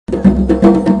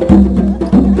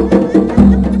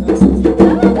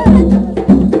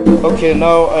Okay,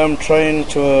 now I'm trying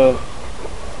to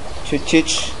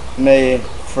teach my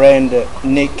friend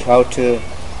Nick how to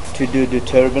do the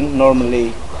turban.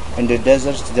 Normally in the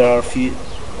desert there are few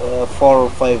 4 or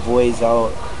 5 ways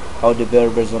how the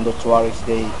Berbers and the Tuaregs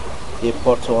they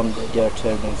put on their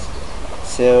turbans.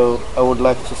 So I would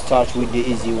like to start with the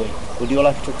easy way. Would you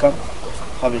like to come?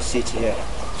 Have a seat here.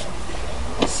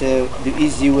 So the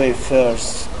easy way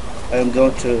first, I'm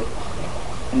going to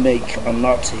make a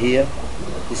knot here.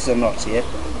 This is a knot here.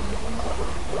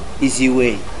 Easy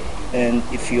way. And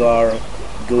if you are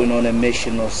going on a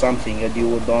mission or something and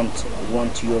you don't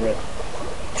want your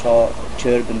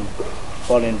turban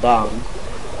falling down,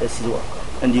 this is what,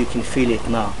 and you can feel it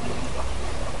now.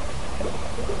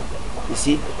 You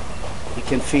see? You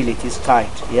can feel it, it's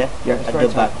tight, yeah? Yeah, it's at very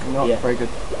the tight. back. Not yeah. very good.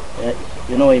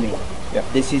 You know what I mean? Yeah.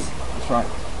 This is, that's right.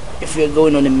 If you're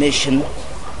going on a mission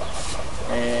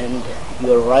and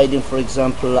you're riding, for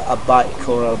example, a bike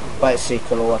or a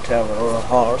bicycle or whatever, or a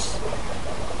horse,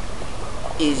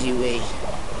 easy way,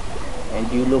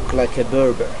 and you look like a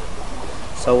Berber.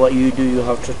 So what you do, you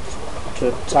have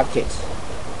to tuck it.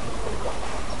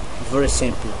 Very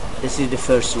simple. This is the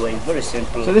first way, very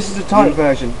simple. So this is the tight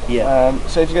version. Yeah.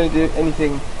 So if you're going to do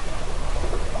anything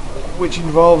which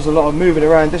involves a lot of moving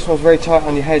around, this one's very tight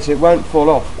on your head, so it won't fall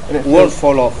off. And it won't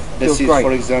fall off. This is, great.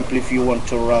 For example, if you want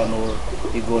to run or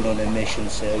you're going on a mission,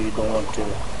 so you don't want to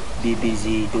be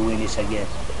busy doing this again.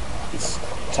 It's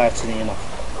tightening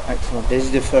enough. Excellent. This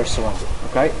is the first one.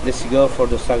 Okay. Let's go for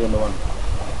the second one.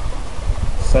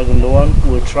 Second one,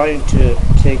 we're trying to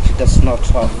take this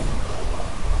knot off.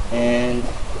 And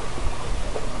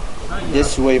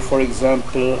this way, for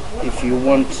example, if you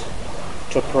want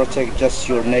to protect just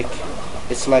your neck,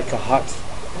 it's like a hat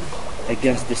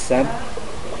against the sun.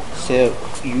 So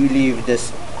you leave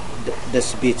this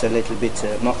bit a little bit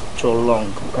not too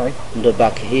long, okay, in the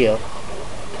back here,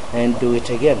 and do it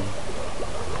again.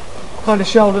 Kind of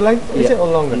shoulder length, is yeah. it, or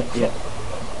longer? Yeah.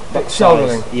 But shoulder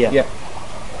length. Yeah. Yeah.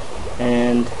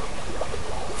 And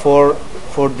for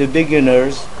the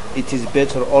beginners, it is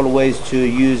better always to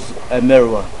use a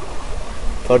mirror.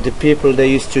 For the people they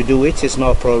used to do it, it's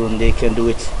no problem. They can do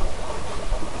it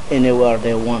anywhere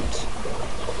they want.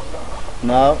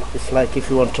 Now it's like if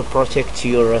you want to protect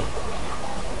your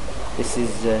this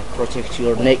is protect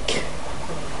your neck,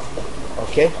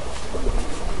 okay,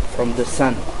 from the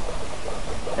sun,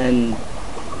 and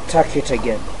tuck it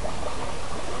again.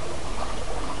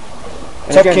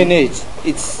 Tucking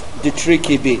it's the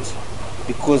tricky bit,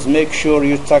 because make sure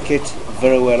you tuck it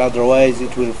very well, otherwise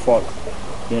it will fall.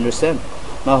 You understand?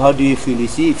 Now how do you feel? You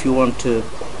see, if you want to,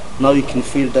 now you can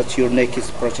feel that your neck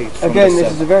is protected from again, the sun.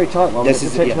 this is a very tight one. This it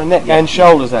is protects my yeah, neck yeah. and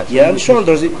shoulders, actually. Yeah, and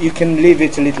shoulders, you can leave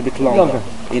it a little bit longer.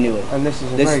 Anyway, and this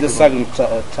is the second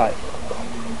type.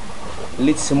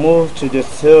 Let's move to the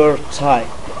third type,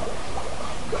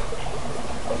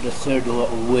 or the third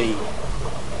way.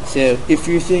 So if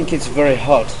you think it's very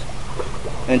hot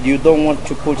and you don't want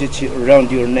to put it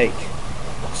around your neck,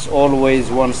 it's always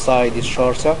one side is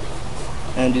shorter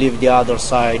and leave the other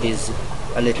side is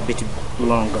a little bit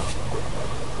longer.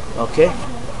 Okay?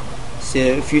 So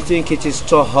if you think it is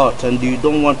too hot and you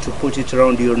don't want to put it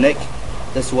around your neck,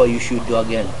 that's what you should do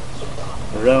again.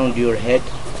 Around your head.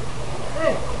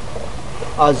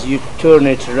 As you turn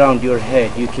it around your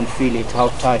head, you can feel it, how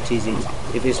tight is it.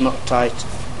 If it's not tight,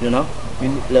 you know,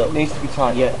 it needs to be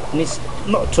tight. Yeah, it needs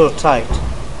not too tight,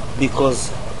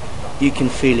 because you can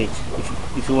feel it.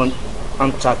 If you want,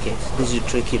 untuck it. This is a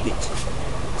tricky bit.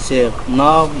 So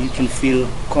now you can feel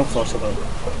comfortable.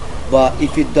 But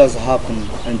if it does happen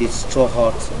and it's too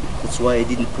hot, that's why I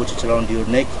didn't put it around your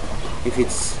neck. If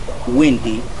it's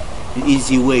windy, the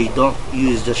easy way, don't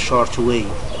use the short way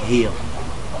here.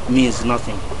 Means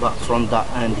nothing, but from that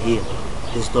end here,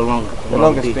 this is the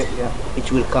longest bit. Yeah.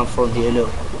 It will come from here. Look,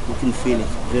 you can feel it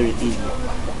very easy.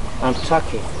 And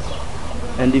tuck it.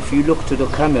 And if you look to the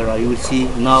camera, you will see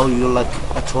now you're like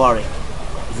a Taureg.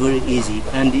 Very easy.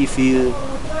 And if you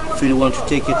want to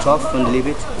take it off and leave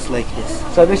it, it's like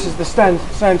this. So this is the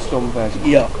sandstorm version.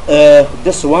 Yeah,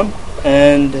 this one.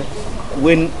 And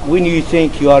when you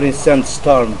think you are in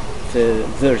sandstorm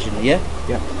version, yeah,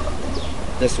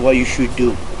 that's what you should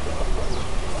do.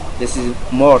 This is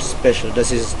more special.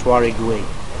 This is Taureg way.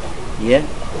 Yeah,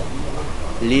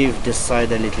 leave this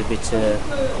side a little bit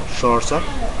shorter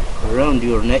around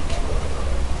your neck,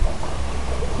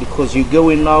 because you're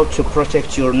going now to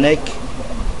protect your neck,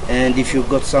 and if you've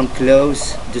got some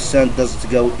clothes, the sand doesn't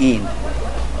go in.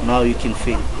 Now you can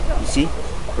feel, you see,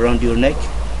 around your neck,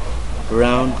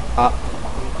 round, up,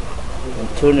 and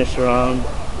turn it around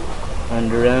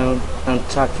and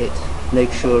tuck it.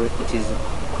 Make sure it is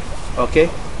okay.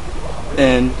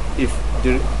 And if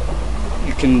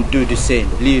you can do the same,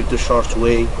 leave the short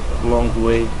way, long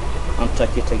way, and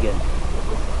tuck it again.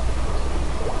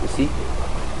 You see,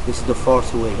 this is the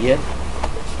fourth way. Yeah,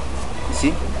 you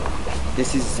see,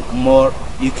 this is more.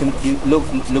 You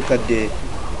look at the,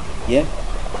 yeah,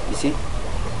 you see,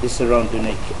 this is around the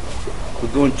neck.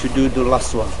 We're going to do the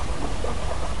last one.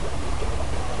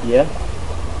 Yeah,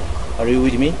 are you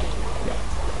with me?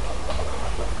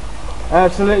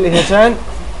 Absolutely, Hassan.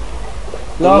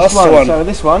 Last one. So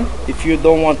this one. If you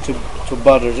don't want to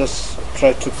bother, just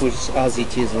try to put as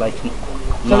it is, like So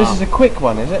now. this is a quick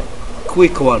one, is it?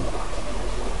 Quick one.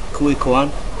 Quick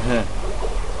one.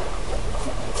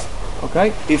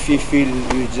 Okay. If you feel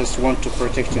you just want to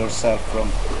protect yourself from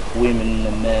women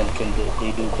and men,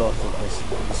 they do both of this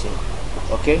the same.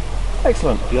 Okay?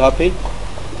 Excellent. You happy?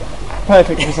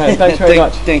 Perfect, Hassan. Thanks very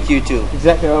much. Thank you too.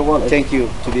 Exactly what I wanted. Thank you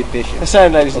to be patient.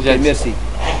 Hassan, ladies and Okay, gents.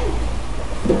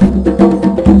 merci.